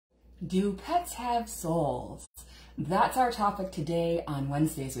Do pets have souls? That's our topic today on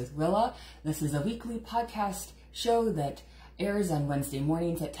Wednesdays with Willa. This is a weekly podcast show that airs on Wednesday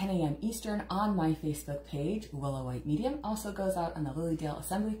mornings at 10 a.m. Eastern on my Facebook page, Willa White Medium. Also goes out on the Lilydale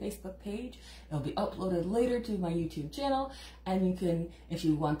Assembly Facebook page. It'll be uploaded later to my YouTube channel. And you can, if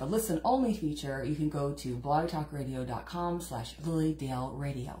you want the listen only feature, you can go to blogtalkradio.com/Lilydale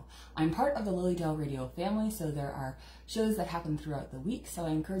Radio. I'm part of the Lilydale Radio family, so there are shows that happen throughout the week. So I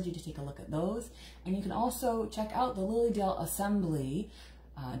encourage you to take a look at those. And you can also check out the Lilydale Assembly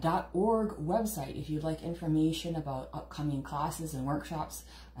 .org website if you'd like information about upcoming classes and workshops,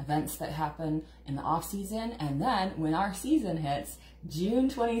 events that happen in the off season. And then when our season hits,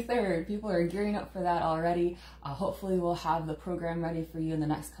 June 23rd, people are gearing up for that already. Hopefully we'll have the program ready for you in the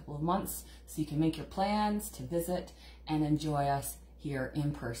next couple of months so you can make your plans to visit and enjoy us here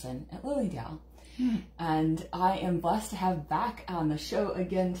in person at Lilydale. And I am blessed to have back on the show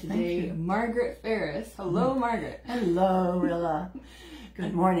again today, Margaret Ferris. Hello, Margaret. Hello, Willa.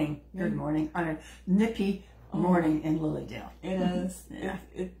 Good morning. Good morning on a nippy morning in Lilydale. It is. Yeah.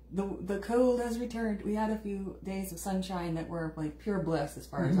 The cold has returned. We had a few days of sunshine that were like pure bliss as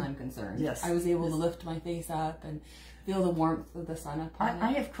far as I'm concerned. Yes. I was able to lift my face up and feel the warmth of the sun upon it.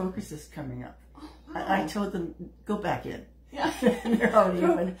 I have crocuses coming up. Oh, wow. I told them, go back in. Yeah. They're already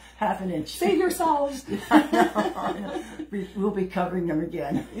even half an inch. Save yourselves. I know. We'll be covering them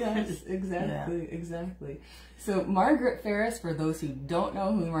again. Yes, exactly, exactly. So Margaret Ferris, for those who don't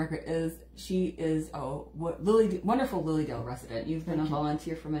know who Margaret is, she is a wonderful Lilydale resident. You've been a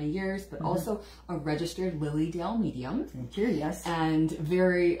volunteer for many years, but also a registered Lilydale medium. Thank you, yes. And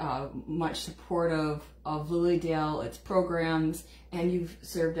very much supportive of Lilydale, its programs, and you've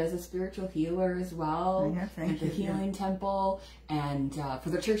served as a spiritual healer as well at the Healing Temple. And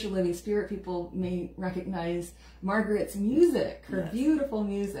for the Church of Living Spirit, people may recognize Margaret's music, her beautiful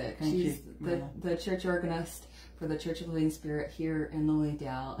music. She's the church organist for the Church of Living Spirit here in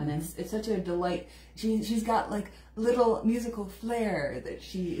Lilydale, and it's such a delight. She's got like little musical flair that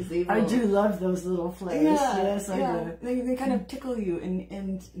she is able. I do love those little flares. Yes, I do. They kind of tickle you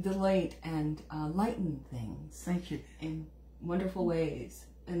and delight and lighten things. Thank you in wonderful ways.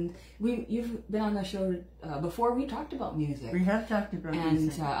 And you've been on the show before. We talked about music. We have talked about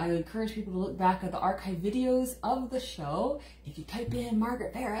music. And I encourage people to look back at the archive videos of the show. If you type in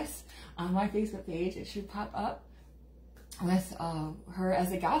Margaret Ferris on my Facebook page, it should pop up with her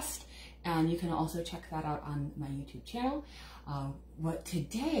as a guest. And you can also check that out on my YouTube channel. What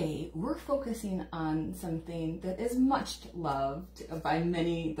today we're focusing on something that is much loved by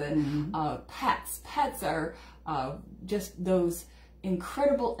many, the pets. Pets are just those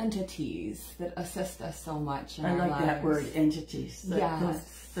incredible entities that assist us so much in our lives. I like that word, entities.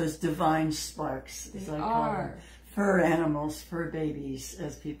 Those divine sparks, as I call them. Fur animals, fur babies,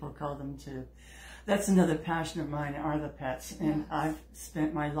 as people call them too. That's another passion of mine, are the pets. And I've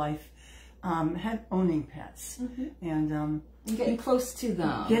spent my life owning pets. And getting close to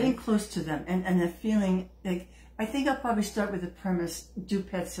them. Getting close to them. And the feeling, like, I think I'll probably start with the premise, do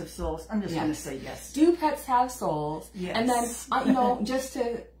pets have souls? I'm just going to say yes. Do pets have souls? Yes. And then, you know, just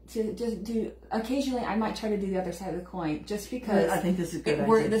to do, occasionally I might try to do the other side of the coin, just because I think this is a good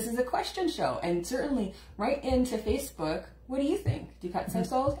idea. This is a question show, and certainly write into Facebook, what do you think? Do pets have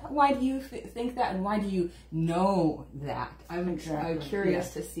souls? Why do you think that, and why do you know that? I'm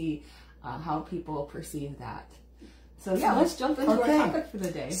curious to see how people perceive that. So yeah, let's jump into our topic for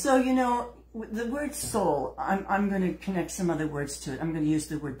the day. So, you know, the word soul, I'm going to connect some other words to it. I'm going to use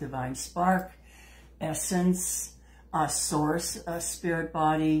the word divine spark, essence, source, spirit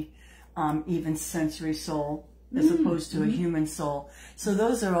body, even sensory soul, as opposed to a human soul. So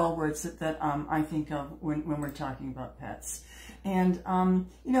those are all words that I think of when we're talking about pets. And,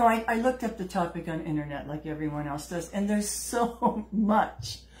 you know, I looked up the topic on internet like everyone else does, and there's so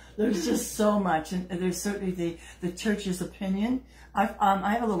much. There's just so much, and there's certainly the church's opinion.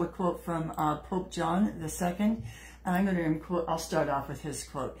 I have a little quote from Pope John II, and I'm going to quote. I'll start off with his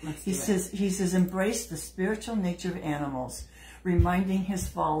quote. He says, "Embrace the spiritual nature of animals, reminding his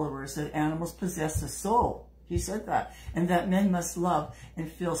followers that animals possess a soul." He said that, and that men must love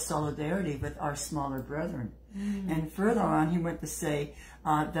and feel solidarity with our smaller brethren. And further on, he went to say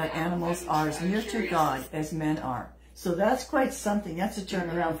that animals are as near to God as men are. So that's quite something. That's a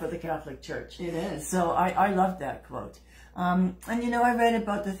turnaround for the Catholic Church. It is. So I love that quote. And, you know, I read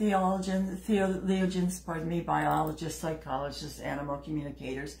about the theologians, biologists, psychologists, animal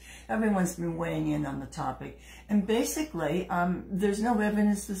communicators. Everyone's been weighing in on the topic. And basically, there's no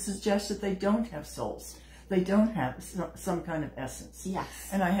evidence to suggest that they don't have souls. they don't have some kind of essence. Yes.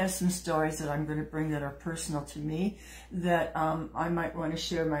 And I have some stories that I'm going to bring that are personal to me that I might want to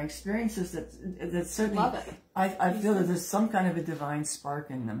share my experiences that certainly Love it. I feel that there's some kind of a divine spark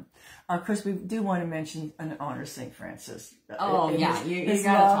in them. Of course, we do want to mention and honor St. Francis. Oh, yeah, you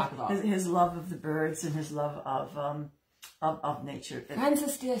gotta talk about his love of the birds and his love of nature.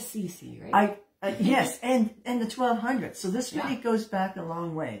 Francis de Assisi, right? Yes, and the 1200s. So this really goes back a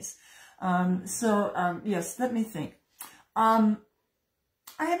long ways. Yes, let me think. I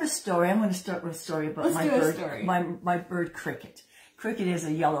have a story. I'm going to start with a story about my bird Cricket. Cricket is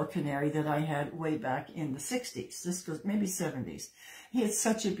a yellow canary that I had way back in the 60s. This goes maybe 70s. He had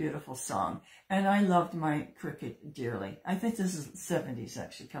such a beautiful song, and I loved my Cricket dearly. I think this is 70s,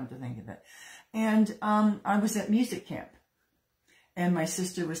 actually, come to think of it. And I was at music camp, and my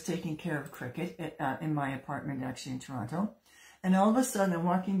sister was taking care of Cricket in my apartment, actually, in Toronto. And all of a sudden, I'm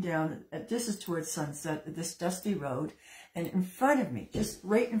walking down, this is towards sunset, this dusty road, and in front of me, just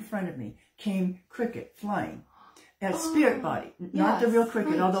right in front of me, came Cricket flying. Spirit body, not the real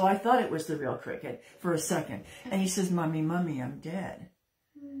Cricket, although I thought it was the real Cricket for a second. And he says, Mommy, I'm dead.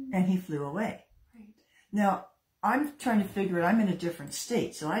 And he flew away. Right. Now, I'm trying to figure it, I'm in a different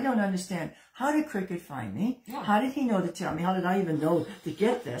state, so I don't understand. How did Cricket find me? Yeah. How did he know to tell me? How did I even know to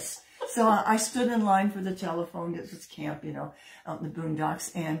get this? So I stood in line for the telephone, it was camp, you know, out in the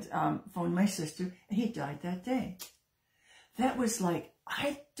boondocks, and phoned my sister, and he died that day. That was like,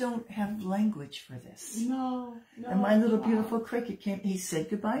 I don't have language for this. No. And my little beautiful Cricket came, he said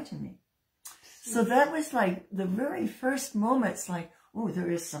goodbye to me. So that was like the very first moments, like, oh, there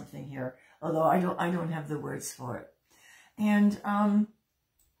is something here, although I don't have the words for it. And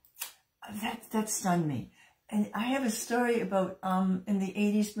that stunned me. And I have a story about in the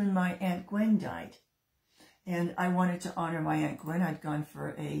 80s when my Aunt Gwen died. And I wanted to honor my Aunt Gwen. I'd gone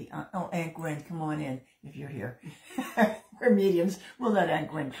for a, Aunt Gwen, come on in if you're here. We're mediums. We'll let Aunt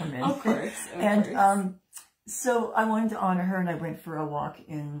Gwen come in. Of course. So I wanted to honor her, and I went for a walk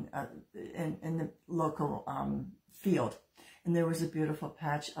in the local field. And there was a beautiful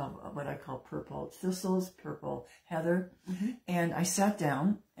patch of what I call purple thistles, purple heather. And I sat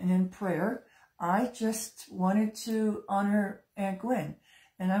down, and in prayer, I just wanted to honor Aunt Gwen,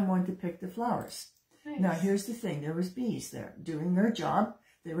 and I wanted to pick the flowers. Nice. Now, here's the thing. There was bees there doing their job.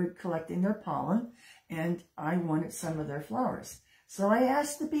 They were collecting their pollen, and I wanted some of their flowers. So I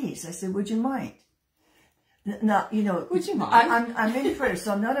asked the bees, I said, would you mind? Now, you know, would you mind? I'm in prayer,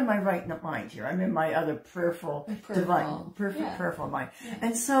 so I'm not in my right mind here. I'm in my other prayerful mind. Yeah.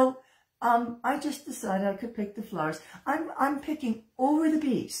 And so I just decided I could pick the flowers. I'm picking over the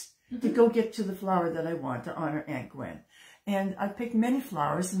bees to go get to the flower that I want to honor Aunt Gwen. And I picked many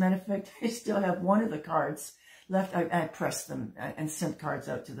flowers. As a matter of fact, I still have one of the cards left. I pressed them and sent cards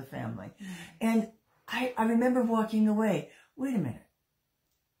out to the family. And I remember walking away. Wait a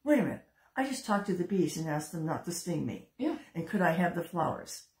minute. I just talked to the bees and asked them not to sting me. Yeah. And could I have the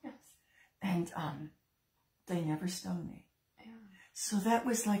flowers? Yes. And they never stung me. Yeah. So that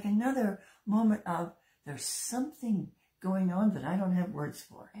was like another moment of there's something going on that I don't have words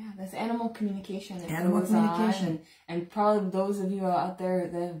for. Yeah, that's animal communication. Animal communication. And probably those of you out there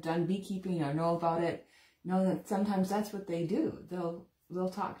that have done beekeeping or know about it, know that sometimes that's what they do. They'll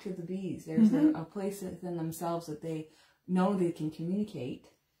talk to the bees. There's a place within themselves that they know they can communicate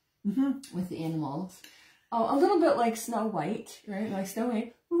with the animals. Oh, a little bit like Snow White, right? Like Snow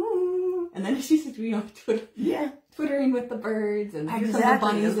White. Ooh. And then she's twittering with the birds and the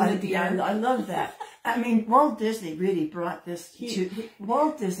bunnies and the deer. I love that. I mean, Walt Disney really brought this to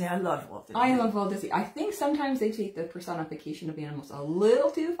Walt Disney. I love Walt Disney. I love Walt Disney. I think sometimes they take the personification of animals a little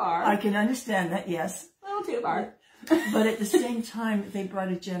too far. I can understand that, yes. A little too far. But at the same time, they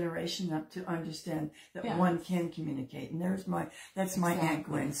brought a generation up to understand that one can communicate. And that's my Aunt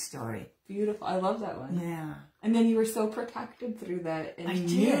Gwen's story. Beautiful. I love that one. Yeah. And then you were so protected through that, and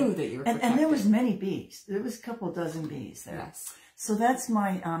you knew that you were protected. And there was many bees. There was a couple dozen bees there. Yes. So that's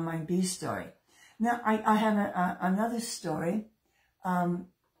my my bee story. Now, I have another story, and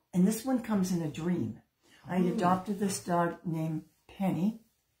this one comes in a dream. I adopted this dog named Penny,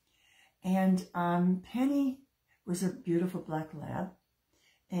 and Penny was a beautiful black lab,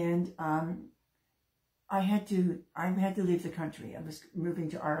 and I had to leave the country. I was moving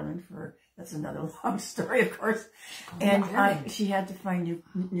to Ireland that's another long story, of course, and she had to find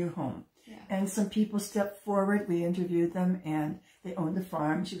new home. Yeah. And some people stepped forward. We interviewed them, and they owned the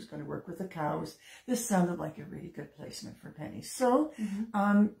farm. She was going to work with the cows. This sounded like a really good placement for Penny. So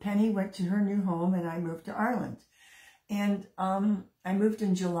Penny went to her new home, and I moved to Ireland. And I moved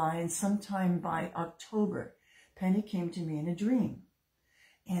in July, and sometime by October, Penny came to me in a dream.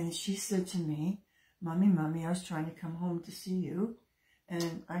 And she said to me, Mommy, I was trying to come home to see you.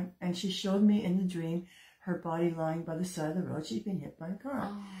 And she showed me in the dream her body lying by the side of the road. She'd been hit by a car.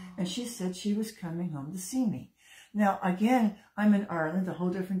 Oh. And she said she was coming home to see me. Now, again, I'm in Ireland, a whole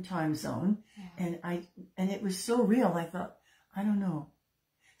different time zone. Yeah. And it was so real, I thought, I don't know.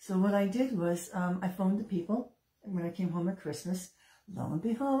 So what I did was I phoned the people. And when I came home at Christmas, lo and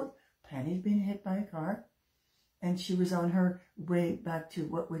behold, Penny had been hit by a car. And she was on her way back to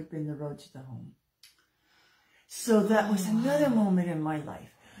what would have been the road to the home. So that was another moment in my life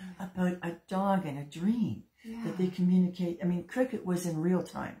about a dog and a dream that they communicate. I mean, cricket was in real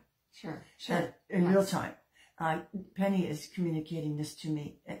time. Sure. In real time. Penny is communicating this to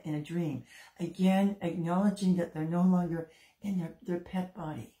me in a dream. Again, acknowledging that they're no longer in their pet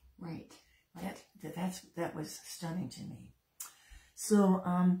body. Right. That was stunning to me. So,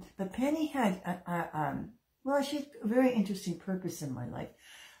 but Penny had, she had a very interesting purpose in my life.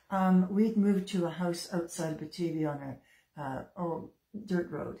 We'd moved to a house outside of Batavia on a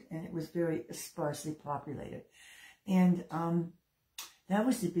dirt road, and it was very sparsely populated. And that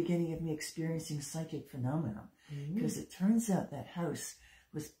was the beginning of me experiencing psychic phenomena, because it turns out that house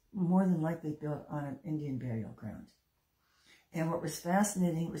was more than likely built on an Indian burial ground. And what was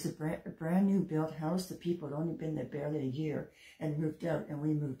fascinating, it was a brand new built house. The people had only been there barely a year and moved out, and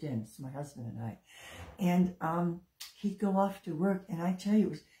we moved in. It's my husband and I. And he'd go off to work, and I tell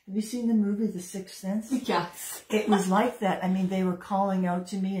you, have you seen the movie The Sixth Sense? Yes. It was like that. I mean, they were calling out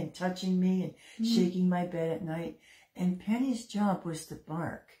to me and touching me and shaking my bed at night. And Penny's job was to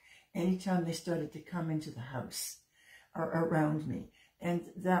bark anytime they started to come into the house or around me. And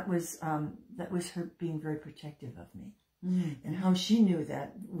that was her being very protective of me. And how she knew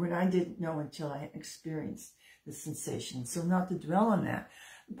that when I didn't know until I experienced the sensation. So not to dwell on that,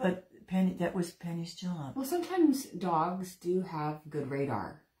 but that was Penny's job. Well, sometimes dogs do have good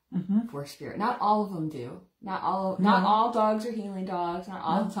radar for spirit. Not all of them do. Not all dogs are healing dogs. Not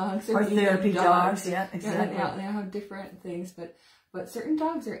all dogs are therapy dogs. Yeah, exactly. They have different things, but certain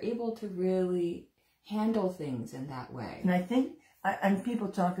dogs are able to really handle things in that way. And I think, and people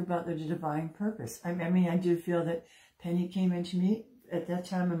talk about the divine purpose. I mean, I do feel that Penny came into me at that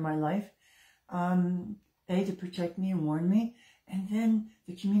time in my life, to protect me and warn me, and then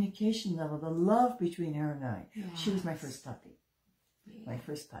the communication level, the love between her and I. Yes. She was my first puppy. Yeah. My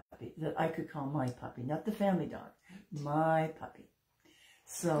first puppy that I could call my puppy, not the family dog, my puppy.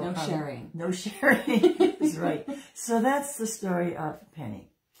 So no sharing. No sharing. That's right. So that's the story of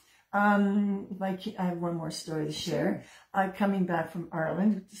Penny. I have one more story to share. Sure. Coming back from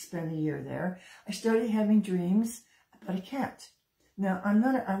Ireland to spend a year there, I started having dreams about a cat. Now,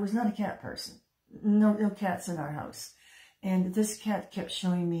 I was not a cat person. No cats in our house. And this cat kept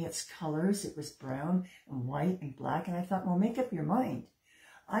showing me its colors. It was brown and white and black. And I thought, well, make up your mind.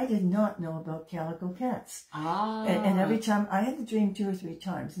 I did not know about calico cats. And every time, I had the dream 2 or 3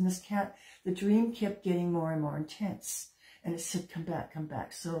 times. And this cat, the dream kept getting more and more intense. And it said, come back, come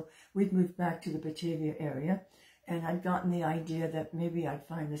back. So we'd moved back to the Batavia area. And I'd gotten the idea that maybe I'd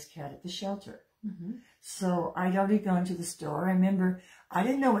find this cat at the shelter. So I'd already gone to the store. I remember I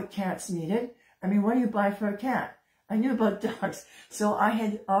didn't know what cats needed. I mean, what do you buy for a cat? I knew about dogs. So I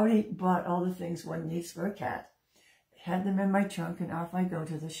had already bought all the things one needs for a cat. Had them in my trunk, and off I go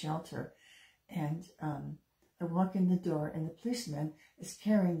to the shelter. And I walk in the door, and the policeman is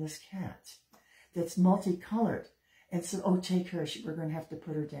carrying this cat that's multicolored. And so, oh, take her. We're going to have to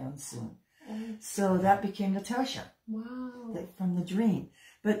put her down soon. So that became Natasha. Wow. From the dream.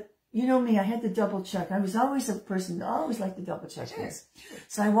 But you know me, I had to double check. I was always a person that always liked to double check things.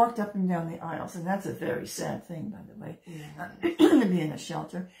 So I walked up and down the aisles, and that's a very sad thing, by the way, to be in a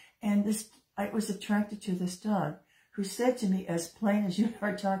shelter. And I was attracted to this dog who said to me, as plain as you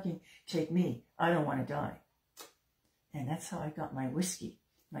are talking, take me, I don't want to die. And that's how I got my whiskey.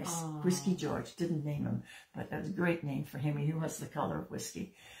 My Whiskey George, didn't name him, but that was a great name for him. He was the color of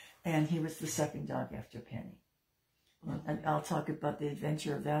whiskey. And he was the second dog after Penny. And I'll talk about the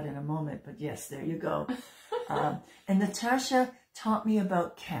adventure of that in a moment, but yes, there you go. And Natasha taught me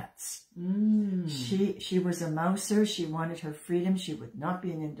about cats. She was a mouser. She wanted her freedom. She would not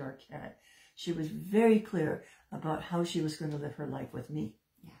be an indoor cat. She was very clear about how she was going to live her life with me.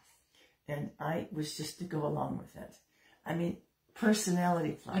 Yes. And I was just to go along with it. I mean,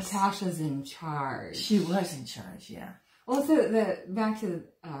 personality plus. Natasha's in charge. She was in charge, yeah. Well, so back to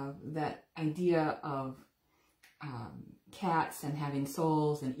that idea of cats and having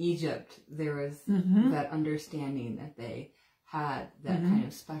souls in Egypt, there was that understanding that they had that kind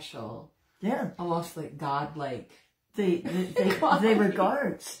of special, almost like godlike. They were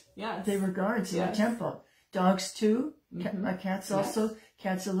guards. Yes. They were guards in the temple. Dogs too. Cats also. Yes.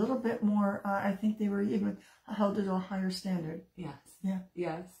 Cats a little bit more. I think they were even held at a higher standard. Yes. Yeah.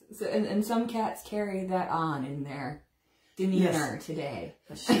 Yes. So and some cats carry that on in their demeanor today.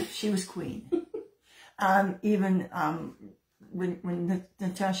 She was queen. Even when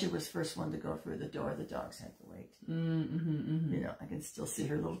Natasha was first one to go through the door, the dogs had to wait. You know, I can still see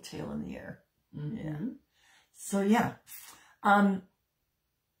her little tail in the air. Yeah. So yeah, I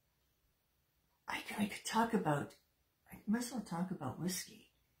could talk about. I might as well talk about whiskey.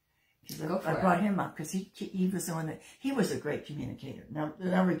 I brought him up because he was the one that he was a great communicator. Now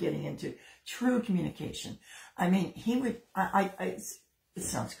we're getting into true communication. I mean, he would. It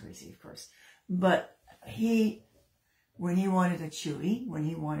sounds crazy, of course, but when he wanted a chewy, when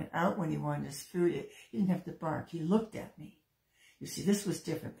he wanted out, when he wanted his food, he didn't have to bark. He looked at me. You see, this was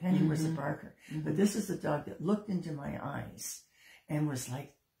different. Penny was a barker, but this is the dog that looked into my eyes and was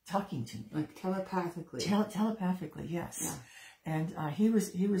like talking to me, like telepathically. Telepathically, yes. Yeah. And he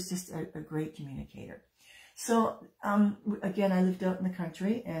was just a great communicator. So again, I lived out in the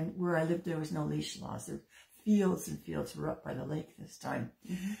country, and where I lived there was no leash laws. There fields and fields were up by the lake this time.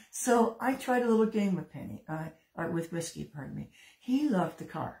 So I tried a little game with Penny, with Whiskey, pardon me. He loved the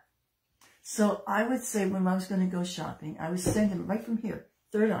car. So I would say when I was going to go shopping, I would send him right from here,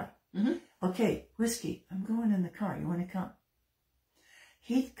 third eye. Okay, Whiskey, I'm going in the car. You want to come?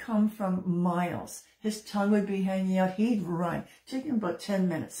 He'd come from miles. His tongue would be hanging out. He'd run. Took him about 10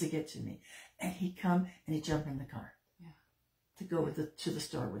 minutes to get to me. And he'd come and he'd jump in the car. Yeah. To go to the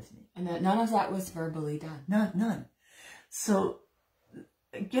store with me. And none of that was verbally done. None. So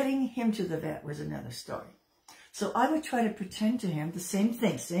getting him to the vet was another story. So I would try to pretend to him the same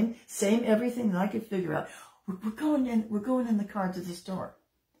thing, same everything that I could figure out. We're going in the car to the store.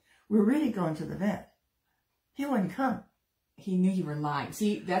 We're really going to the vet. He wouldn't come. He knew you were lying.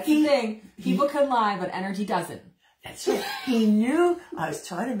 See, that's the thing. People can lie, but energy doesn't. That's right. He knew I was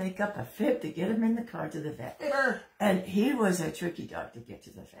trying to make up a fib to get him in the car to the vet. And he was a tricky dog to get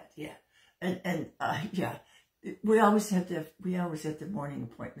to the vet. Yeah. And yeah. We always had the morning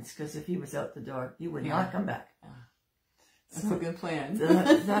appointments, because if he was out the door, he would not come back. That's a good plan.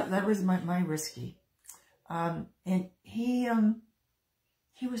 that was my Whiskey. And he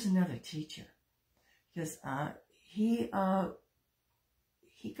was another teacher, because he got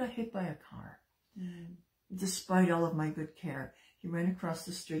hit by a car. Despite all of my good care, he ran across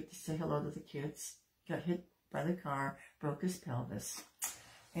the street to say hello to the kids, got hit by the car, broke his pelvis.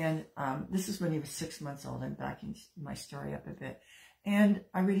 And this is when he was 6 months old. I'm backing my story up a bit. And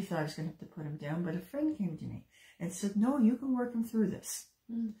I really thought I was going to have to put him down, but a friend came to me and said, no, you can work him through this.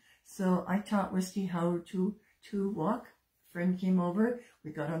 So I taught Whiskey how to walk. A friend came over.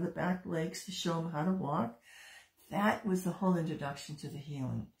 We got on the back legs to show him how to walk. That was the whole introduction to the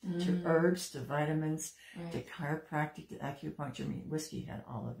healing, to herbs, to vitamins, to chiropractic, to acupuncture. I mean, Whiskey had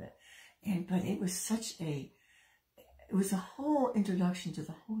all of it. But it was it was a whole introduction to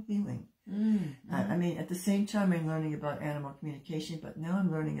the whole healing. I mean, at the same time, I'm learning about animal communication, but now I'm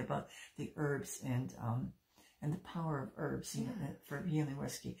learning about the herbs and the power of herbs for healing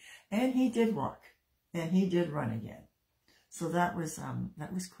Whiskey. And he did walk, and he did run again. So that was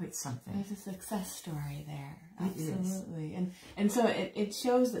quite something. There's a success story there. Absolutely. And so it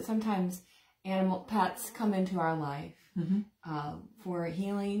shows that sometimes pets come into our life for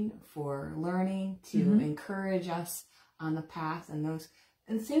healing, for learning, to encourage us on the path, and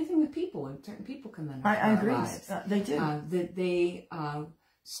same thing with people. When certain people come into our lives, they do. That they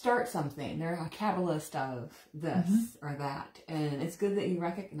start something. They're a catalyst of this or that, and it's good that you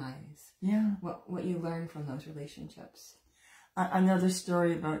recognize what you learn from those relationships. Another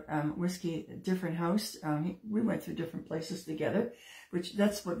story about Whiskey, a different house. We went through different places together,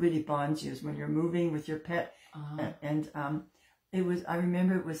 that's what really bonds you, is when you're moving with your pet. I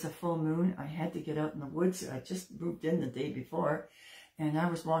remember it was a full moon. I had to get out in the woods. I just moved in the day before, and I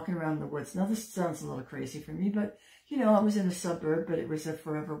was walking around the woods. Now, this sounds a little crazy for me, but, you know, I was in a suburb, but it was a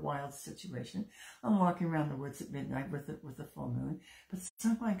forever wild situation. I'm walking around the woods at midnight with the full moon, but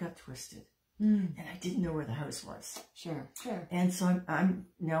somehow I got twisted. And I didn't know where the house was. Sure. And so I'm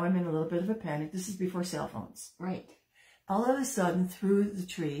in a little bit of a panic. This is before cell phones. Right. All of a sudden, through the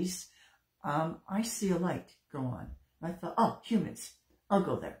trees, I see a light go on. I thought, oh, humans, I'll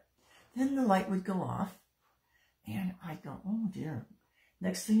go there. Then the light would go off, and I'd go, oh dear.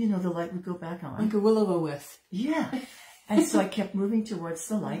 Next thing you know, the light would go back on. Like a will-o'-the-wisp. Yeah. And so I kept moving towards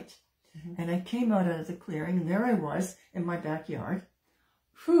the light, and I came out of the clearing, and there I was in my backyard.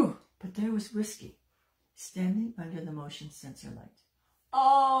 Whew. But there was Whiskey, standing under the motion sensor light.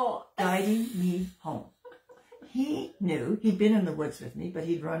 Oh! Guiding me home. he knew. He'd been in the woods with me, but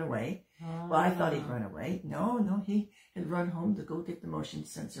he'd run away. Well, I thought he'd run away. No, he had run home to go get the motion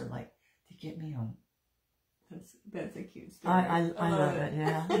sensor light to get me home. That's a cute story. I love it.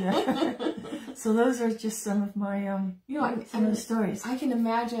 Yeah. So those are just some of my some of the stories. I can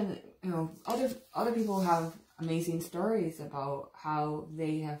imagine, other people have amazing stories about how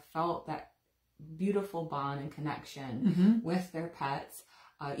they have felt that beautiful bond and connection with their pets.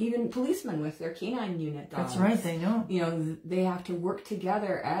 Even policemen with their canine unit dogs. That's right, they know. They have to work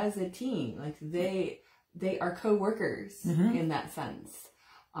together as a team. Like they are co-workers in that sense.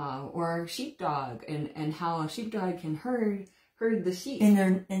 Or sheepdog, and how a sheepdog can herd the sheep.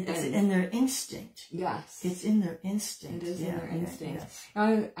 It's in their instinct. Yes. It's in their instinct. It is in their instinct.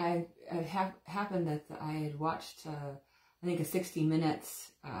 Yes. It happened that I had watched, I think, a 60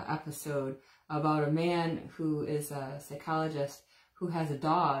 Minutes episode about a man who is a psychologist who has a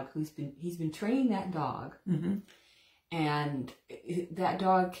dog he's been training that dog, and that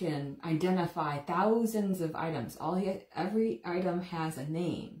dog can identify thousands of items. Every item has a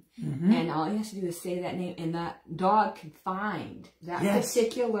name, and all he has to do is say that name, and that dog can find that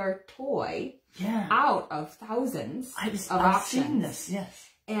particular toy out of thousands of options. I've seen this, yes.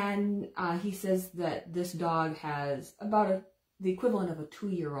 And he says that this dog has about the equivalent of a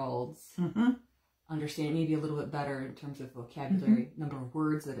 2-year-old's understanding, maybe a little bit better in terms of vocabulary, number of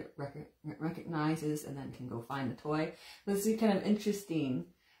words that it recognizes, and then can go find the toy. So it's kind of interesting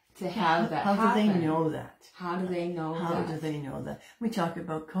to have that happen. How do they know that? How do they know that? How do they know that? We talk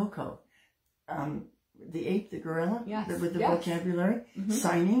about Coco, the ape, the gorilla, with the vocabulary,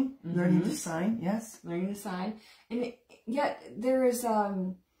 signing, learning to sign, learning to sign. And yet there is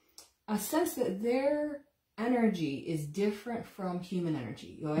a sense that their energy is different from human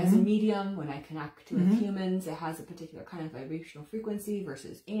energy. As a medium, when I connect with humans, it has a particular kind of vibrational frequency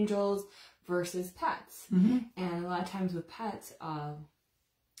versus angels versus pets. And a lot of times with pets,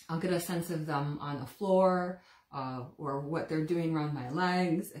 I'll get a sense of them on the floor, or what they're doing around my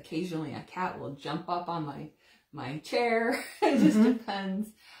legs. Occasionally a cat will jump up on my chair. It just depends.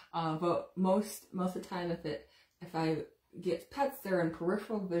 But most of the time, if I get pets, they're in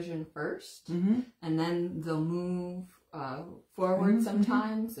peripheral vision first, and then they'll move forward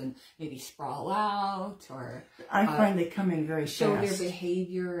sometimes, and maybe sprawl out, or I find they come in very show fast. their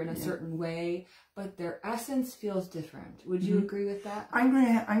behavior in a certain way, but their essence feels different. Would you agree with that? I'm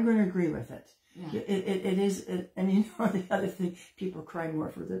going to agree with it. It is, and the other thing, people cry more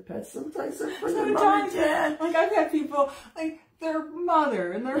for their pets sometimes than for their mom and dad. Like I've had people their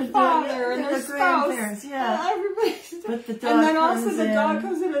mother and their father and their spouse, and everybody's. But the dog and then also the dog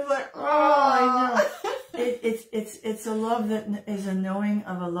comes in and is like, oh, I know. It's a love that is a knowing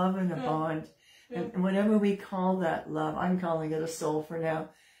of a love and a bond, and whatever we call that love, I'm calling it a soul for now.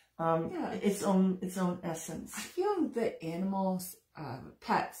 Its own essence. I feel that animals,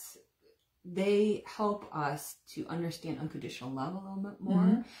 pets, they help us to understand unconditional love a little bit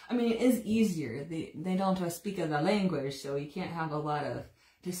more. I mean, it is easier. They don't speak of the language, so you can't have a lot of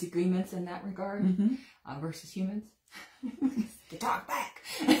disagreements in that regard versus humans. To talk back.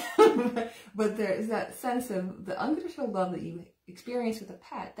 But there is that sense of the unconditional love that you experience with a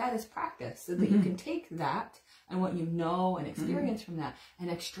pet. That is practice, so that you can take that and what you know and experience from that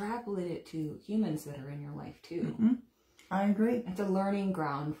and extrapolate it to humans that are in your life too. I agree. It's a learning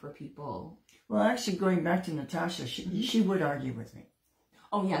ground for people. Well, actually, going back to Natasha, she would argue with me.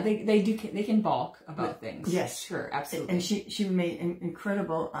 Oh yeah, they can balk about things. Yes, sure, absolutely. And she made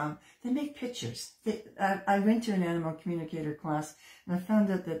incredible. They make pictures. I went to an animal communicator class, and I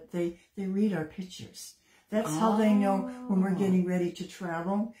found out that they read our pictures. That's how they know when we're getting ready to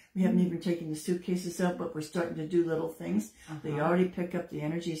travel. We haven't even taken the suitcases out, but we're starting to do little things. They already pick up the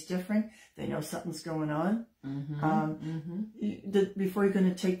energy is different. They know something's going on. Before you're going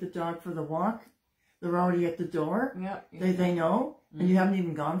to take the dog for the walk, they're already at the door. They know, and you haven't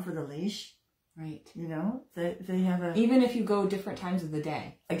even gone for the leash. Right. You know, they have a... Even if you go different times of the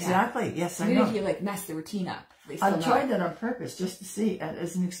day. Exactly. Yes, I know. Even if you mess the routine up. I've tried that on purpose just to see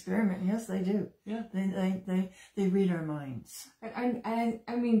as an experiment. Yes, they do. Yeah. They read our minds.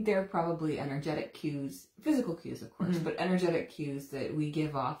 I mean, they're probably energetic cues, physical cues, of course, but energetic cues that we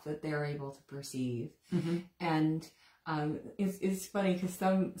give off that they're able to perceive. And it's funny because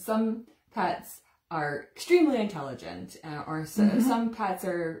some pets are extremely intelligent, or some pets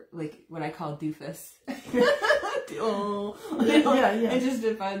are like what I call doofus. It just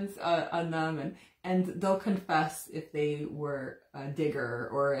depends on them, and they'll confess if they were a digger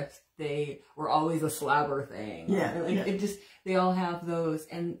or if they were always a slabber thing. They all have those,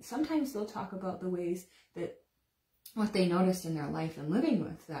 and sometimes they'll talk about the ways that what they noticed in their life and living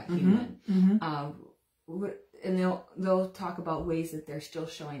with that human. and they'll talk about ways that they're still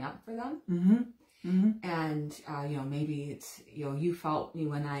showing up for them. And you know, maybe it's, you know, you felt me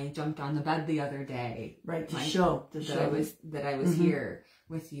when I jumped on the bed the other day, right? To show that I was here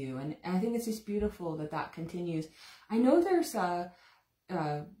with you, and I think it's just beautiful that continues. I know there's that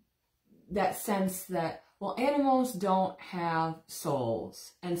sense that, well, animals don't have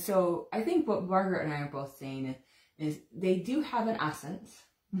souls, and so I think what Margaret and I are both saying is they do have an essence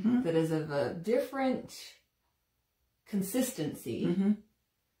that is of a different consistency.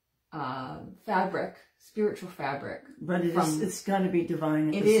 Fabric, spiritual fabric, but it's got to be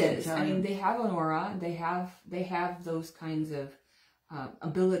divine at the same time. I mean, they have an aura. They have those kinds of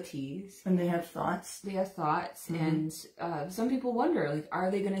abilities, and they have thoughts. They have thoughts, and some people wonder, like,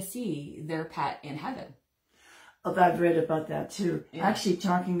 are they going to see their pet in heaven? Oh, I've read about that too. Yeah. Actually,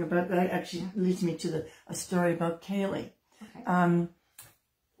 talking about that actually leads me to a story about Kaylee. Okay.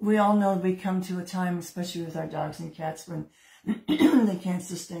 We all know we come to a time, especially with our dogs and cats, when they can't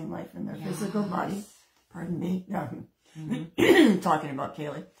sustain life in their physical body. Pardon me. Talking about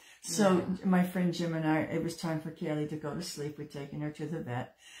Kaylee. So my friend Jim and I, it was time for Kaylee to go to sleep. We'd taken her to the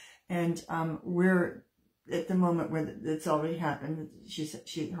vet. And we're at the moment where it's already happened.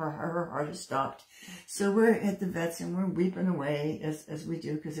 Her heart has stopped. So we're at the vet's and we're weeping away as we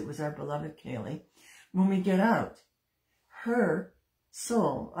do, because it was our beloved Kaylee. When we get out, her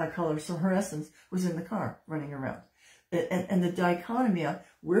soul, I call her, so her essence was in the car running around. And the dichotomy of,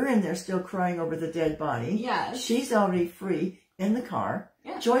 we're in there still crying over the dead body. Yes. She's already free in the car.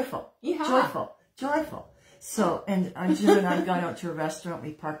 Yeah. Joyful. Yeah. Joyful. So, and Jim and I got out to a restaurant.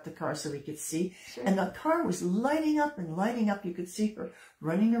 We parked the car so we could see. Sure. And the car was lighting up and lighting up. You could see her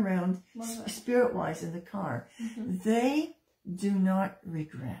running around spirit-wise in the car. They do not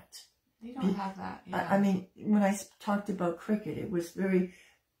regret. They don't have that. Yeah. I mean, when I talked about cricket, it was very,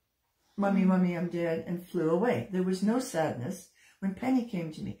 Mummy, Mummy, I'm dead, and flew away. There was no sadness. When Penny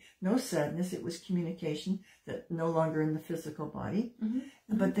came to me, no sadness. It was communication, that no longer in the physical body.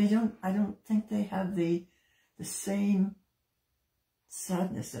 But they don't, I don't think they have the same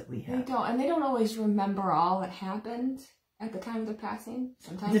sadness that we have. They don't, and they don't always remember all that happened at the time of their passing.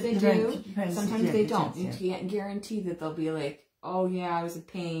 Sometimes they do, sometimes they don't. You can't guarantee that they'll be like, oh yeah, I was in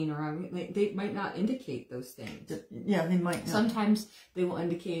pain, or they might not indicate those things. Yeah, they might not. Sometimes they will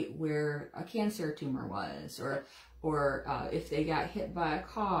indicate where a cancer tumor was, or if they got hit by a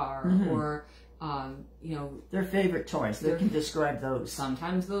car, or you know, their favorite toys. They can describe those.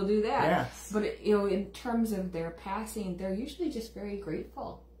 Sometimes they'll do that. Yes. But you know, in terms of their passing, they're usually just very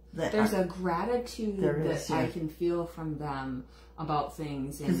grateful. There's a gratitude that I can feel from them about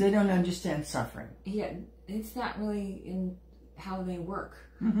things, because they don't understand suffering. Yeah, it's not really in how they work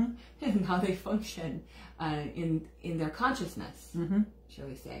and how they function in their consciousness, shall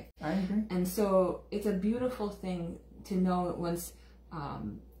we say. I agree. And so it's a beautiful thing to know that once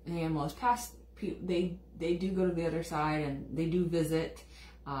an animal is passed, they do go to the other side and they do visit.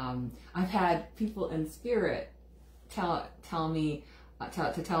 I've had people in spirit tell me,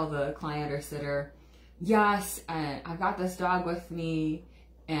 to tell the client or sitter, yes, I've got this dog with me,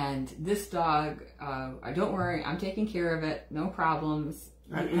 and this dog, don't worry, I'm taking care of it, no problems.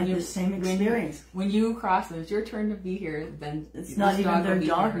 I had the same experience. When you cross and it's your turn to be here, then it's not even their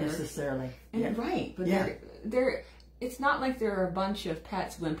dog necessarily. And right, but they're it's not like there are a bunch of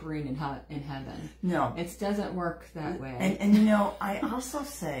pets whimpering in heaven. No. It doesn't work that way. And you know, I also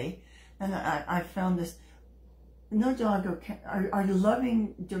say, and I found this, no dog or cat, our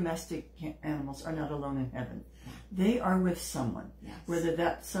loving domestic animals are not alone in heaven. They are with someone, whether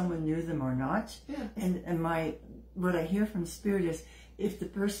that someone knew them or not. Yeah. And what I hear from Spirit is, if the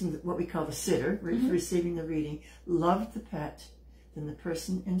person, what we call the sitter, receiving the reading, loved the pet, then the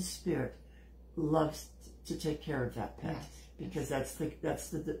person in Spirit loves to take care of that pet. Yes. Because that's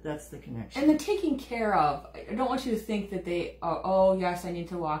the connection. And the taking care of, I don't want you to think that they, oh yes, I need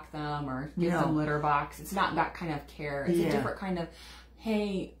to walk them or give them litter box. It's not that kind of care. It's a different kind of,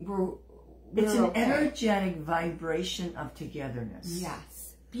 hey, it's an energetic vibration of togetherness.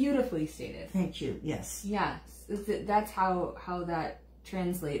 Yes, beautifully stated. Thank you. Yes. Yes, that's how that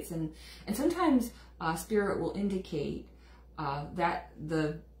translates, and sometimes Spirit will indicate that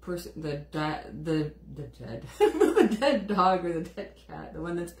the person, the dead the dead dog or the dead cat, the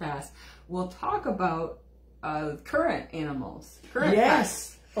one that's passed, will talk about current animals, current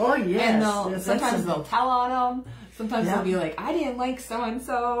pets. Oh yes. And sometimes they'll tell on them. Sometimes they'll be like, I didn't like so and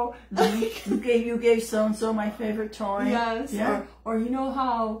so. You gave so and so my favorite toy. Yes. Yeah. Or you know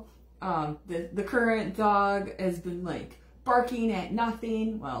how the current dog has been like barking at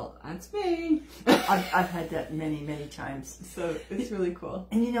nothing. Well, that's me. I've had that many, many times. So it's really cool.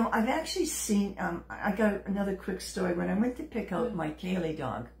 And you know, I've actually seen, I got another quick story. When I went to pick out my Kaylee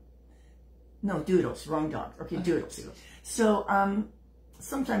dog, no, Doodles, wrong dog. Okay, Doodles. So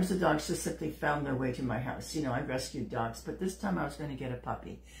sometimes the dogs just simply found their way to my house. You know, I rescued dogs, but this time I was going to get a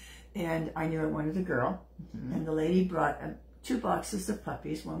puppy. And I knew I wanted a girl. And the lady brought 2 boxes of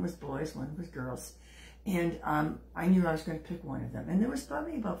puppies. One was boys, one was girls. And I knew I was going to pick one of them. And there was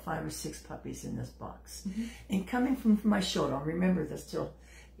probably about 5 or 6 puppies in this box. And coming from my shoulder, I'll remember this till,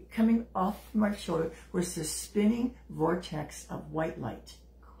 coming off my shoulder was this spinning vortex of white light.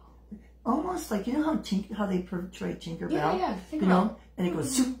 Almost like, you know how they portray Tinkerbell? Yeah, you know? And it goes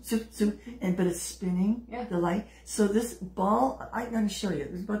zoop, zoop, zoop, but it's spinning, the light. So this ball, I'm going to show you,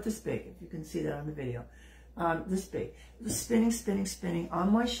 it's about this big, if you can see that on the video. This big. It was spinning, spinning, spinning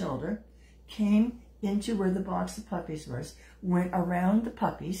on my shoulder, came into where the box of puppies was, went around the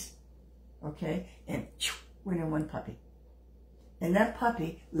puppies, okay, and went in one puppy. And that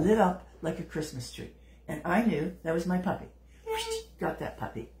puppy lit up like a Christmas tree. And I knew that was my puppy. Got that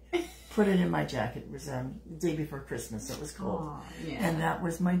puppy. Put it in my jacket. It was the day before Christmas. It was cold. Aww, yeah. And that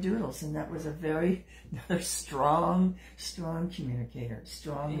was my Doodles. And that was another strong communicator.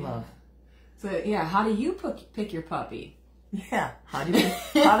 Strong love. So, yeah, how do you pick your puppy? Yeah. I'd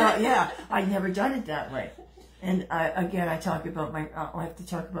never done it that way. And again, I have to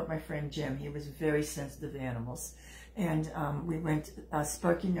talk about my friend Jim. He was very sensitive to animals. And we went,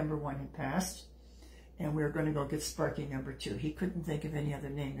 Sparky number 1 had passed. And we were going to go get Sparky number 2. He couldn't think of any other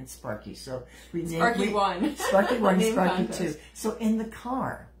name than Sparky. So we named Sparky 1. Sparky 1 and Sparky 2. So in the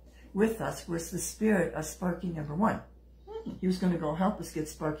car with us was the spirit of Sparky number 1. He was going to go help us get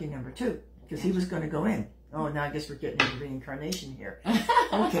Sparky number 2 because he was going to go in. Oh, now I guess we're getting into reincarnation here.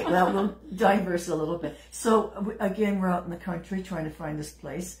 Okay, well, we'll diverse a little bit. So again, we're out in the country trying to find this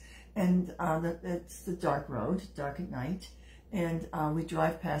place. And it's the dark road, dark at night. And we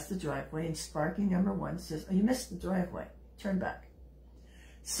drive past the driveway, and Sparky number 1 says, "Oh, you missed the driveway. Turn back."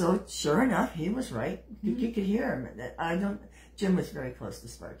 So sure enough, he was right. You could hear him. Jim was very close to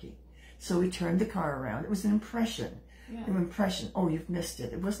Sparky. So we turned the car around. It was an impression. Yeah. An impression. Oh, you've missed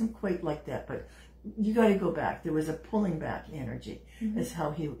it. It wasn't quite like that, but you got to go back. There was a pulling back energy, is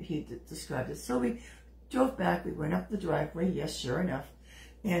how he described it. So we drove back. We went up the driveway. Yes, sure enough.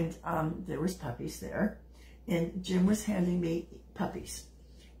 And there was puppies there. And Jim was handing me puppies.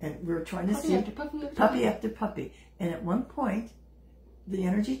 And we were trying to see puppy after puppy. And at one point, the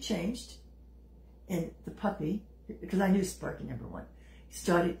energy changed. And the puppy, because I knew Sparky number 1,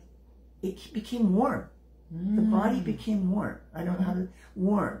 it became warm. The body became warm. I don't know how to,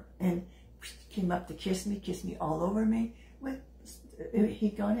 warm. And came up to kiss me all over me.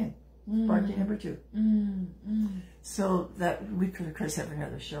 He'd gone in. Sparky number 2. So that we could of course have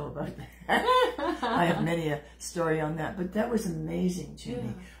another show about that. I have many a story on that, but that was amazing to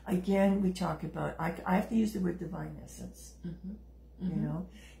me. Again, we talk about, I have to use the word divine essence. You know,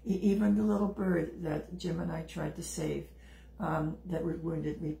 even the little bird that Jim and I tried to save, that was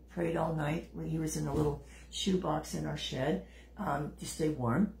wounded. We prayed all night. He was in a little shoebox in our shed to stay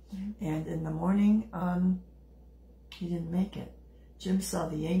warm. And in the morning, he didn't make it. Jim saw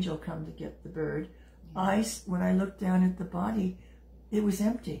the angel come to get the bird. When I looked down at the body, it was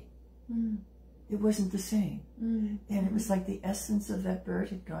empty. It wasn't the same. And it was like the essence of that bird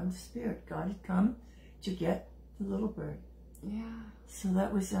had gone to spirit. God had come to get the little bird. Yeah. So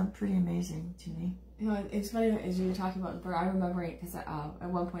that was pretty amazing to me. You know, it's funny as you were talking about the bird. I remember it because at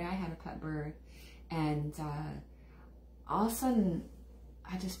one point I had a pet bird, and all of a sudden,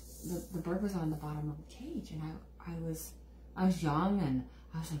 the bird was on the bottom of the cage, and I was young, and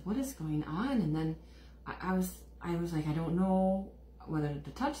I was like, what is going on? And then I was like, I don't know whether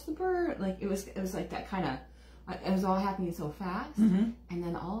to touch the bird. Like it was like that kind of, it was all happening so fast. And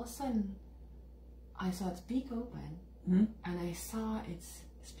then all of a sudden, I saw its beak open, and I saw its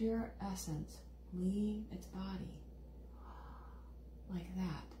spirit essence leave its body like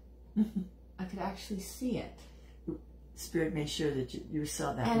that. I could actually see it. Spirit made sure that you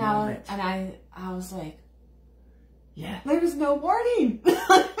saw that and moment. I was like, yeah. There was no warning.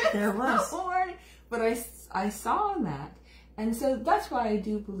 There was. No warning. But I saw that. And so that's why I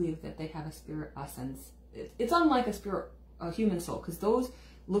do believe that they have a spirit essence. It's unlike a human soul, because those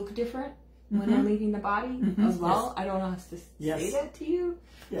look different when they're leaving the body as well. Yes. I don't know how to say that to you.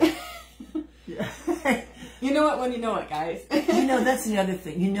 Yeah. Yeah. You know it when you know it, guys. You know, that's the other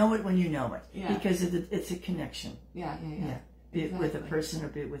thing. You know it when you know it. Yeah. Because it's a connection. Yeah. Be it with a person or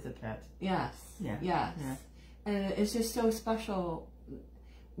be it with a pet. Yes. Yeah. Yes. Yeah. And it's just so special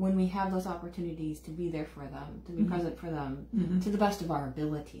when we have those opportunities to be there for them, to be present for them to the best of our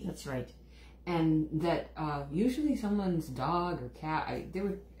ability. That's right. And that usually someone's dog or cat, I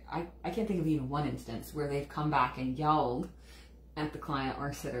can't think of even one instance where they've come back and yelled at the client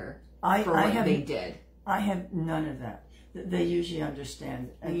or sitter for what they did. I have none of that. They usually understand.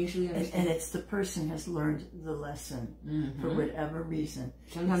 And it's the person has learned the lesson for whatever reason.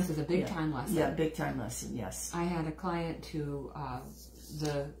 Sometimes it's a big time lesson. Yeah, big time lesson, yes. I had a client who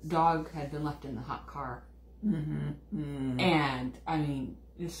the dog had been left in the hot car. And, I mean,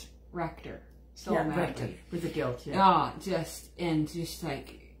 just wrecked her. So badly. With the guilt, just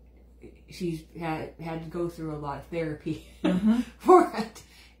like, she's had to go through a lot of therapy for it.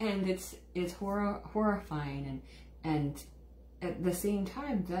 And it's horrifying, and at the same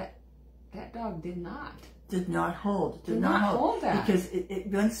time, that dog did not hold that, because it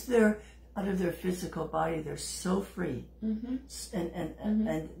once they're out of their physical body, they're so free,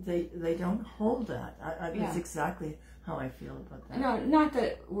 and they don't hold that. That's exactly how I feel about that. No, not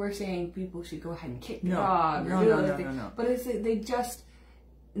that we're saying people should go ahead and kick the dog or do other things, but it's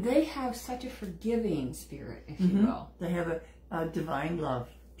they have such a forgiving spirit, if you will. They have a divine love.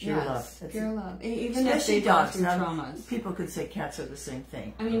 Pure love. Pure love. Even if they go through traumas. People could say cats are the same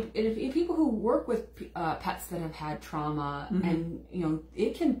thing. I mean, if people who work with pets that have had trauma, and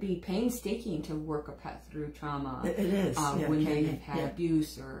it can be painstaking to work a pet through trauma. It is. When they have had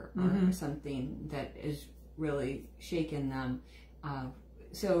abuse or something that is really shaken them.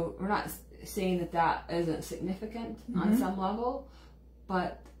 So we're not saying that isn't significant on some level,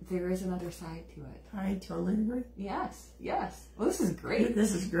 but there is another side to it. I totally agree. Yes. Well, this is great.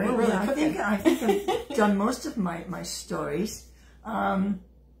 This is great. Really I think I've done most of my stories.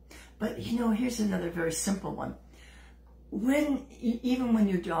 But here's another very simple one. Even when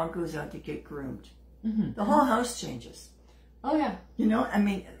your dog goes out to get groomed, the whole house changes. Oh yeah. I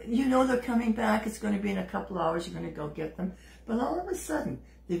mean, they're coming back. It's going to be in a couple hours. You're going to go get them. But all of a sudden,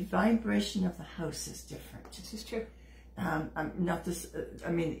 the vibration of the house is different. This is true.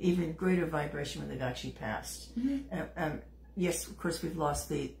 Even greater vibration when they've actually passed. Yes, of course, we've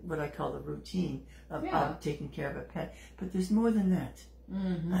lost what I call the routine of taking care of a pet. But there's more than that.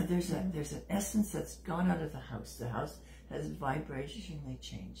 There's an essence that's gone out of the house. The house has vibrationally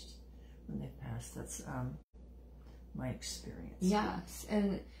changed when they passed. That's my experience. Yes,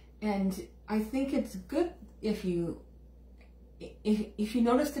 and I think it's good if you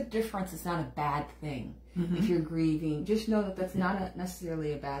notice the difference. It's not a bad thing. If you're grieving, just know that that's not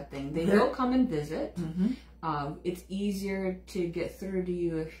necessarily a bad thing. They will come and visit. It's easier to get through to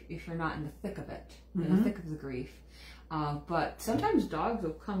you if you're not in the thick of it, in the thick of the grief. But sometimes dogs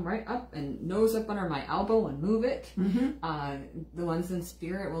will come right up and nose up under my elbow and move it. The ones in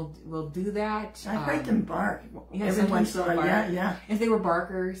spirit will do that. I've heard them bark. Every once in a while. Yeah. If they were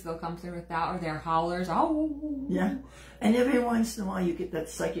barkers, they'll come through with that, or they're howlers. Oh. Yeah. And every once in a while, you get that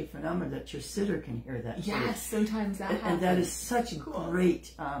psychic phenomenon that your sitter can hear that. Yes, sometimes that happens. And that is such a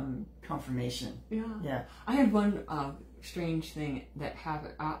great confirmation. Yeah. I had one strange thing that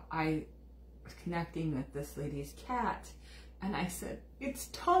happened. I was connecting with this lady's cat, and I said, "Its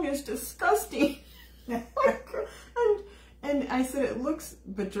tongue is disgusting." and I said, "It looks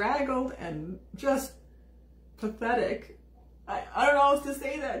bedraggled and just pathetic." I don't know how else to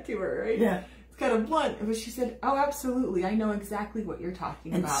say that to her, right? Yeah. Kind of blunt, but she said, "Oh, absolutely, I know exactly what you're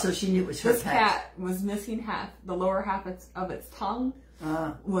talking about." And so she knew it was her This cat was missing the lower half of its tongue.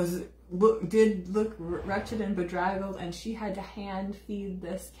 Did look wretched and bedraggled, and she had to hand feed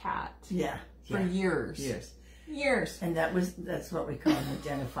this cat. For years. And that's what we call an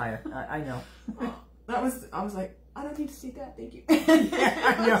identifier. I know. I was like, I don't need to see that, thank you.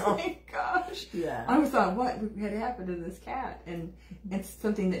 I know. Oh my gosh. Yeah. I thought, what had happened to this cat? And it's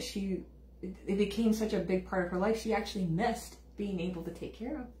something that it became such a big part of her life. She actually missed being able to take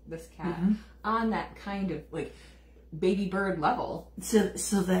care of this cat on that kind of like baby bird level. So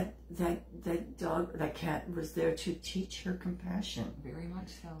that dog, that cat was there to teach her compassion. Very much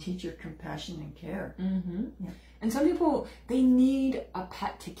so. Teach her compassion and care. And some people, they need a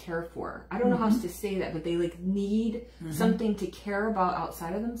pet to care for. I don't know how else to say that, but they need something to care about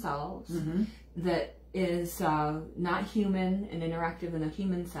outside of themselves that is not human and interactive in a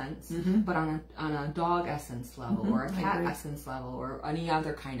human sense, but on a dog essence level or a cat essence level or any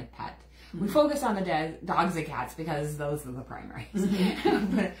other kind of pet. We focus on the dogs and cats because those are the primaries.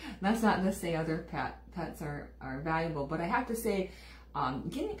 But that's not to say other pets are valuable. But I have to say,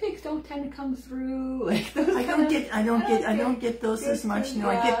 guinea pigs don't tend to come through like those. I don't get those as much. No,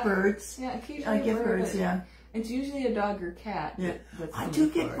 I get birds. Yeah, I get birds. Yeah, it's usually a dog or cat. Yeah, I do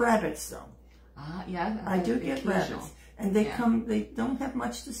get rabbits though. Yeah, I do get rabbits, And they come, they don't have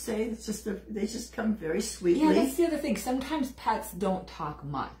much to say. It's just, they just come very sweetly. Yeah, that's the other thing. Sometimes pets don't talk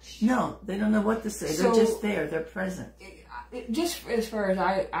much. No, they don't know what to say. They're just there. They're present. Just as far as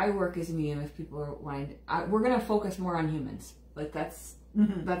I work as a medium, if people are wanting, we're going to focus more on humans. Like that's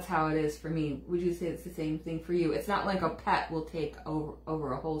how it is for me. Would you say it's the same thing for you? It's not like a pet will take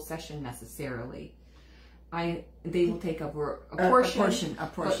over a whole session necessarily. They will take over a portion,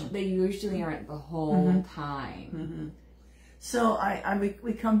 but they usually aren't the whole time. So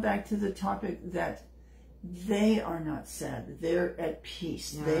we come back to the topic that they are not sad. They're at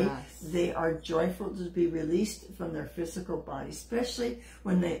peace. Yes. They are joyful to be released from their physical body, especially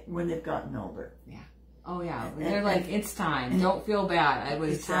when they've gotten older. Yeah. Oh yeah. They're like, it's time. Don't feel bad. It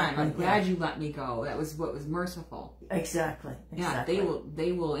was time. I'm glad you let me go. That was what was merciful. Exactly. Yeah.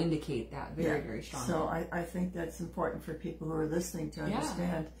 They will indicate that very, very strongly. So I think that's important for people who are listening to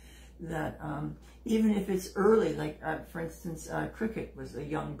understand that even if it's early, like for instance, Cricket was a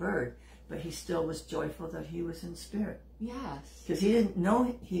young bird, but he still was joyful that he was in spirit. Yes. Because he didn't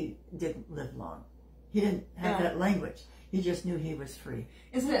know he didn't live long. He didn't have that language. He just knew he was free.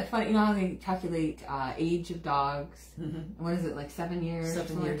 Isn't it funny? You know how they calculate age of dogs? What is it, like 7 years?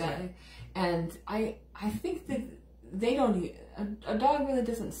 7 years, like that? And I think that they don't, a dog really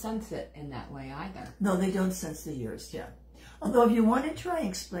doesn't sense it in that way either. No, they don't sense the years, Although if you want to try and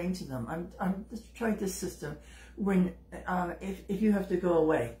explain to them, I'm just trying this system, when, if you have to go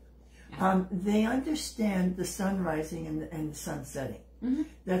away, they understand the sun rising and the sun setting.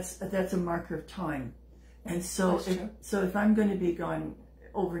 That's a marker of time. And so if I'm going to be gone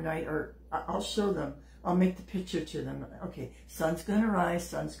overnight, or I'll show them, I'll make the picture to them. Okay, sun's going to rise,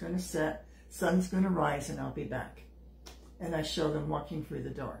 sun's going to set, sun's going to rise, and I'll be back. And I show them walking through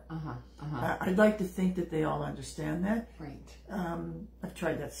the door. I'd like to think that they all understand that. Right. I've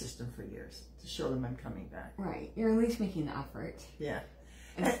tried that system for years to show them I'm coming back. Right. You're at least making the effort. Yeah.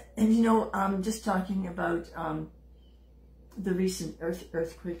 And you know, just talking about the recent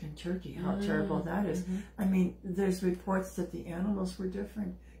earthquake in Turkey, how terrible that is. I mean, there's reports that the animals were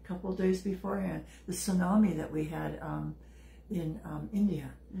different a couple of days beforehand. The tsunami that we had in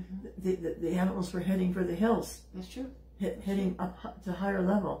India, the animals were heading for the hills. That's true. Heading up to higher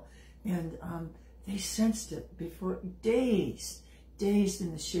level. And they sensed it before, days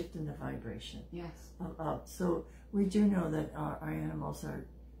in the shift in the vibration. Yes. So we do know that our animals are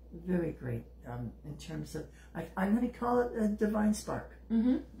very great in terms of, I'm going to call it a divine spark.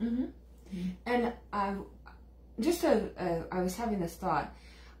 And I was having this thought,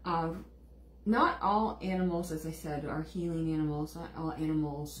 not all animals, as I said, are healing animals. Not all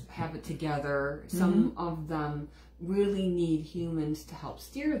animals have it together. Some of them really need humans to help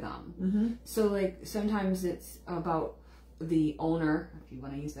steer them. So like sometimes it's about the owner, if you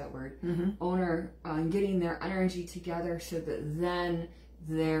want to use that word, owner getting their energy together so that then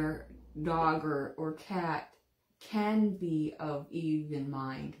their dog or cat can be of even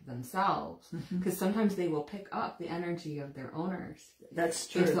mind themselves, because sometimes they will pick up the energy of their owners. That's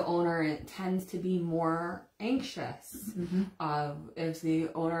true. If the owner tends to be more anxious, if the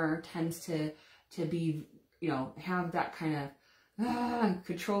owner tends to be, you know, have that kind of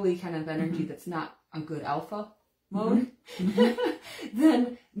control-y kind of energy that's not a good alpha mode,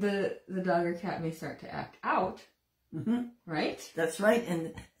 then the dog or cat may start to act out. Right? That's right.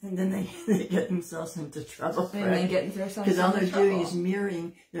 And then they get themselves into trouble. And they get themselves into trouble. Because all they're doing is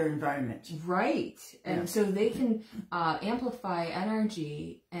mirroring their environment. Right. And so they can amplify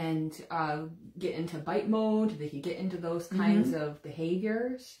energy and get into bite mode. They can get into those kinds of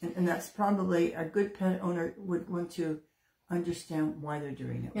behaviors. And that's probably a good pet owner would want to understand why they're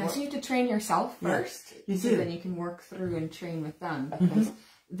doing it. Yeah, so you have to train yourself first. You so do. Then you can work through and train with them, because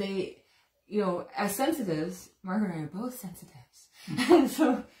they... You know, as sensitives, Margaret and I are both sensitives. And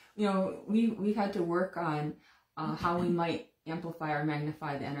so, you know, we've had to work on how we might amplify or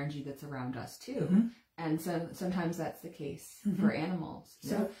magnify the energy that's around us too. And so sometimes that's the case for animals.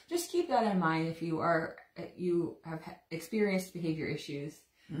 So just keep that in mind if you have experienced behavior issues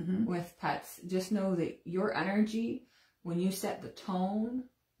with pets. Just know that your energy, when you set the tone,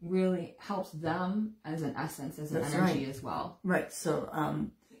 really helps them as an essence, as an energy as well. Right. So,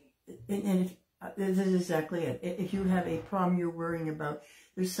 and this is exactly it. If you have a problem you're worrying about,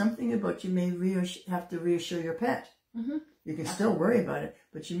 there's something about you may have to reassure your pet. You can still worry about it,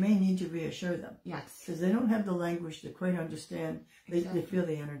 but you may need to reassure them. Yes. Because they don't have the language to quite understand. They feel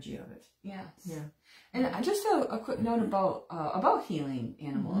the energy of it. Yes. Yeah. And just a quick note about healing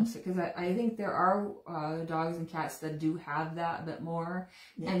animals, because I think there are dogs and cats that do have that a bit more,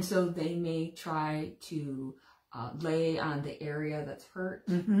 and so they may try to lay on the area that's hurt.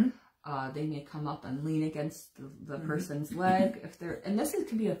 They may come up and lean against the person's leg if they're, and this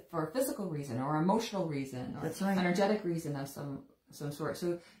can be for a physical reason or emotional reason or That's right. energetic reason of some sort.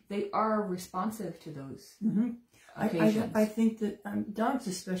 So they are responsive to those occasions. I think that dogs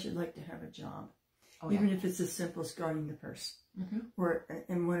especially like to have a job, even if it's as simple as guarding the purse. Or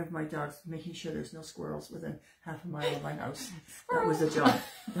in one of my dogs, making sure there's no squirrels within half a mile of my house. That was a job.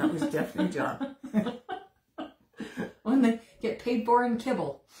 That was definitely a job. When they get paid for in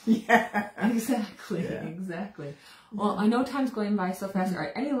kibble. Yeah. Exactly. Yeah. Exactly. Well, I know time's going by so fast. All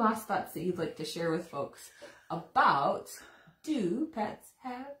right. Any last thoughts that you'd like to share with folks about, do pets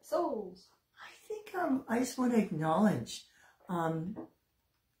have souls? I think I just want to acknowledge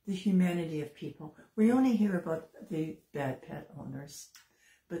the humanity of people. We only hear about the bad pet owners,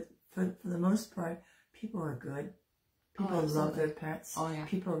 but for the most part, people are good. People love their pets. Oh, yeah.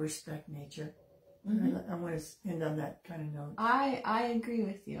 People respect nature. I want to end on that kind of note. I agree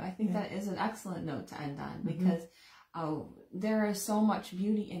with you. I think that is an excellent note to end on, because there is so much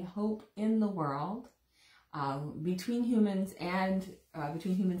beauty and hope in the world between humans and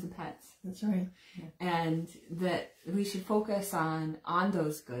pets. That's right. Yeah. And that we should focus on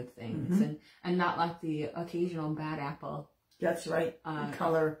those good things and not like the occasional bad apple. That's right.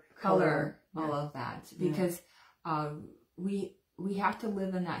 Color, all of that, because we have to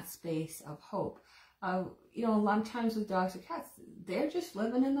live in that space of hope. You know, a lot of times with dogs or cats, they're just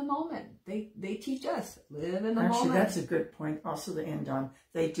living in the moment. They teach us, live in the moment. Actually, that's a good point also to end on.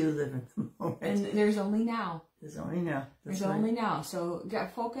 They do live in the moment. And there's only now. There's only now. There's only now. So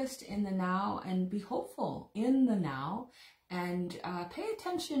get focused in the now and be hopeful in the now. And pay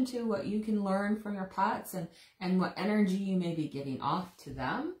attention to what you can learn from your pets and what energy you may be giving off to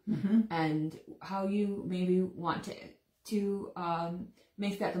them, and how you maybe want to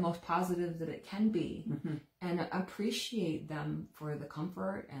make that the most positive that it can be, and appreciate them for the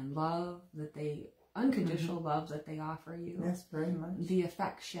comfort and love that unconditional love that they offer you. Yes, very much. The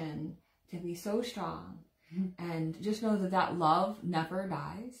affection to be so strong, and just know that love never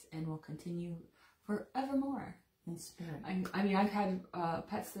dies and will continue forevermore. In spirit. I mean, I've had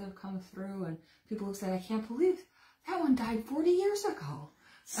pets that have come through, and people have said, I can't believe that one died 40 years ago.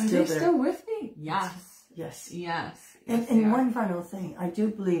 Are they still with me? Yes. Yes. Yes. And one final thing, I do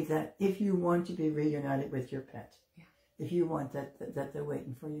believe that if you want to be reunited with your pet, if you want that they're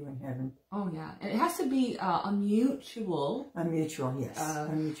waiting for you in heaven. Oh yeah, and it has to be a mutual, yes, a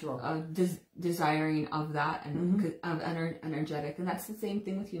mutual desiring of that and of energetic, and that's the same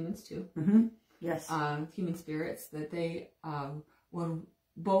thing with humans too. Yes, human spirits, that they will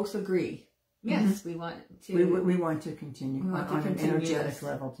both agree. Yes, we want to. We want to continue on an energetic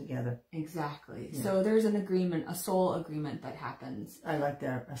level together. Exactly. Yeah. So there's an agreement, a soul agreement that happens. I like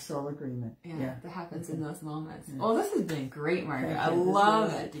that, a soul agreement. Yeah, that happens in those moments. Yeah. Well, this has been great, Margaret. I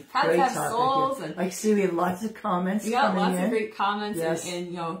love it. Do pets have souls? And I see we have lots of comments. Yeah, lots of great comments, and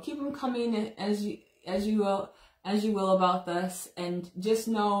you know, keep them coming as you will about this, and just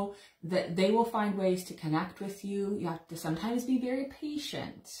know that they will find ways to connect with you. You have to sometimes be very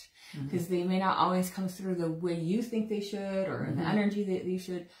patient, because they may not always come through the way you think they should, or the energy that you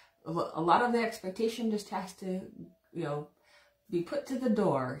should. A lot of the expectation just has to, you know, be put to the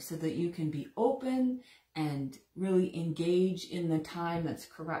door so that you can be open and really engage in the time that's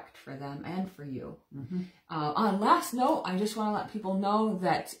correct for them and for you. On last note, I just want to let people know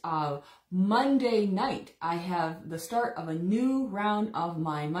that Monday night, I have the start of a new round of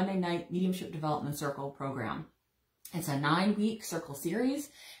my Monday night Mediumship Development Circle program. It's a 9-week circle series,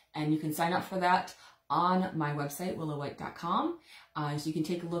 and you can sign up for that on my website, willawhite.com. So you can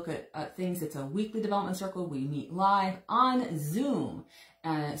take a look at things. It's a weekly development circle. We meet live on Zoom.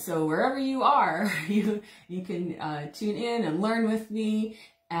 So wherever you are, you can tune in and learn with me,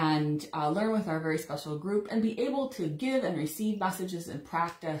 and learn with our very special group, and be able to give and receive messages and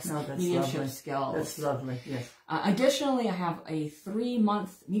practice mediumship skills. That's lovely, yes. Additionally, I have a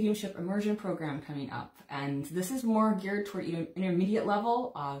 3-month mediumship immersion program coming up, and this is more geared toward intermediate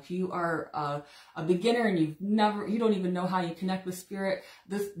level. If you are a beginner and you don't even know how you connect with spirit,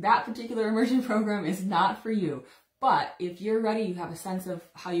 that particular immersion program is not for you. But if you're ready, you have a sense of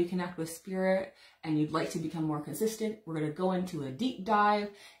how you connect with spirit, and you'd like to become more consistent, we're going to go into a deep dive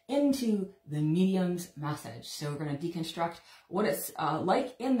into the medium's message. So we're going to deconstruct what it's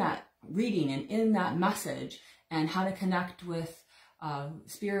like in that reading and in that message, and how to connect with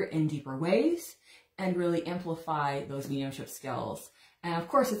spirit in deeper ways, and really amplify those mediumship skills. And of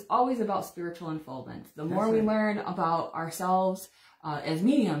course, it's always about spiritual unfoldment. The more we learn about ourselves as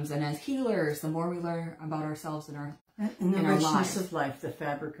mediums and as healers, the more we learn about ourselves and our And the in our richness lives. of life, the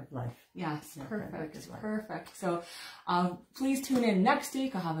fabric of life. Yes, Yeah, fabric perfect, is life. perfect. So please tune in next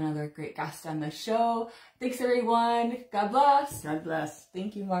week. I'll have another great guest on the show. Thanks, everyone. God bless. God bless.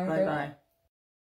 Thank you, Margaret. Bye-bye.